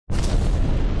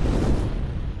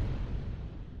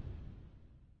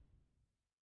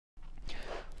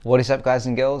What is up, guys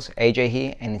and girls? AJ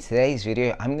here, and in today's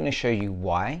video I'm going to show you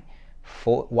why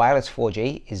wireless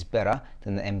 4G is better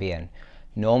than the NBN.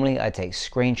 Normally I take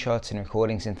screenshots and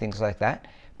recordings and things like that,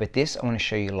 but this I want to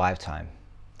show you live time.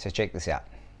 So check this out.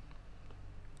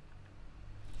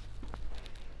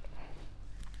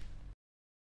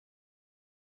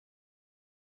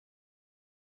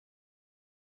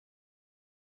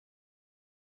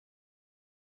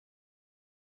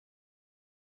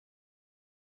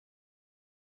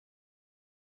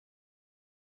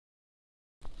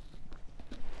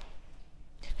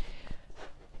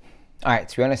 Alright,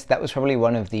 to be honest, that was probably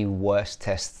one of the worst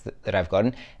tests that I've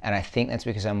gotten, and I think that's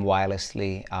because I'm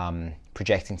wirelessly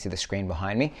projecting to the screen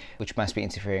behind me, which must be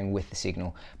interfering with the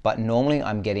signal. But normally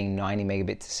I'm getting 90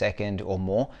 megabits a second or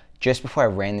more. Just before I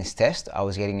ran this test, I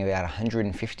was getting about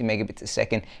 150 megabits a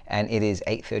second, and it is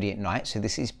 8:30 at night, so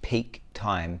this is peak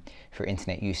time for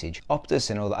internet usage. Optus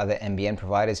and all the other NBN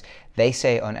providers, they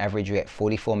say on average you get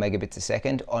 44 megabits a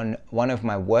second. On one of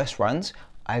my worst runs,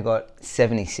 I got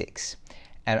 76.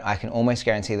 And I can almost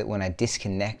guarantee that when I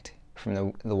disconnect from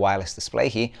the wireless display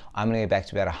here, I'm going to go back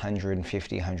to about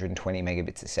 150, 120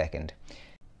 megabits a second.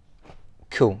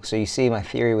 Cool, so you see my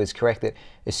theory was correct that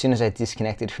as soon as I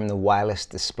disconnected from the wireless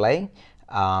display,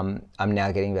 I'm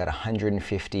now getting about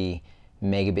 150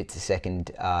 megabits a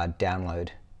second download.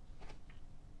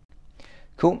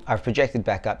 Cool, I've projected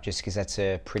back up just because that's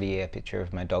a prettier picture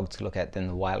of my dog to look at than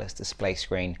the wireless display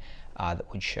screen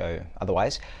that would show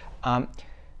otherwise.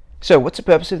 So what's the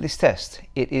purpose of this test?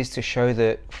 It is to show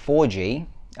that 4G,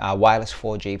 wireless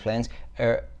 4G plans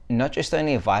are not just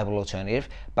only a viable alternative,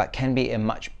 but can be a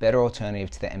much better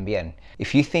alternative to the NBN.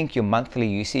 If you think your monthly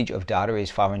usage of data is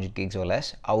 500 gigs or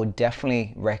less, I would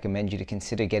definitely recommend you to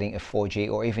consider getting a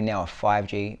 4G or even now a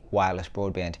 5G wireless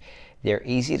broadband. They're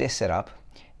easy to set up,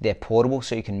 they're portable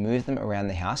so you can move them around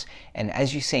the house, and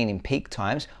as you've seen in peak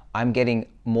times, I'm getting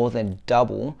more than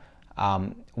double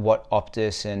what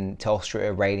Optus and Telstra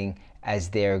are rating as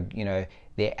their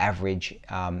average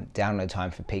download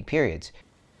time for peak periods.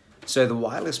 So the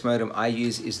wireless modem I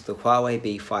use is the Huawei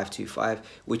B525,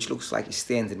 which looks like a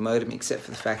standard modem except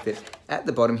for the fact that at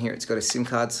the bottom here it's got a SIM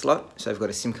card slot. So I've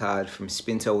got a SIM card from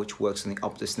Spintel which works on the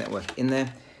Optus network in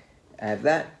there. Add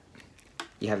that,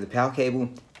 you have the power cable,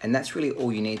 and that's really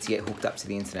all you need to get hooked up to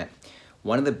the internet.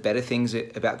 One of the better things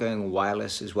about going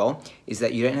wireless as well is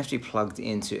that you don't have to be plugged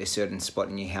into a certain spot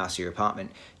in your house or your apartment.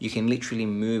 You can literally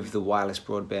move the wireless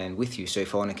broadband with you. So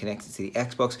if I want to connect it to the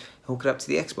Xbox, hook it up to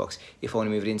the Xbox. If I want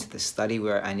to move it into the study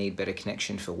where I need better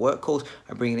connection for work calls,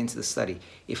 I bring it into the study.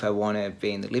 If I want to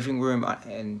be in the living room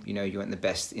and you want the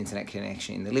best internet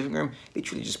connection in the living room,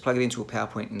 literally just plug it into a power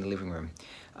point in the living room.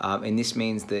 And this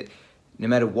means that no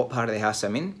matter what part of the house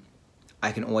I'm in,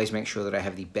 I can always make sure that I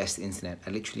have the best internet. I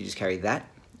literally just carry that,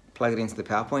 plug it into the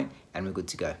PowerPoint, and we're good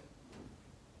to go.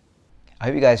 I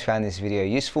hope you guys found this video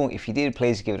useful. If you did,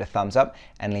 please give it a thumbs up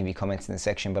and leave your comments in the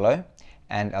section below.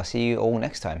 And I'll see you all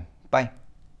next time. Bye.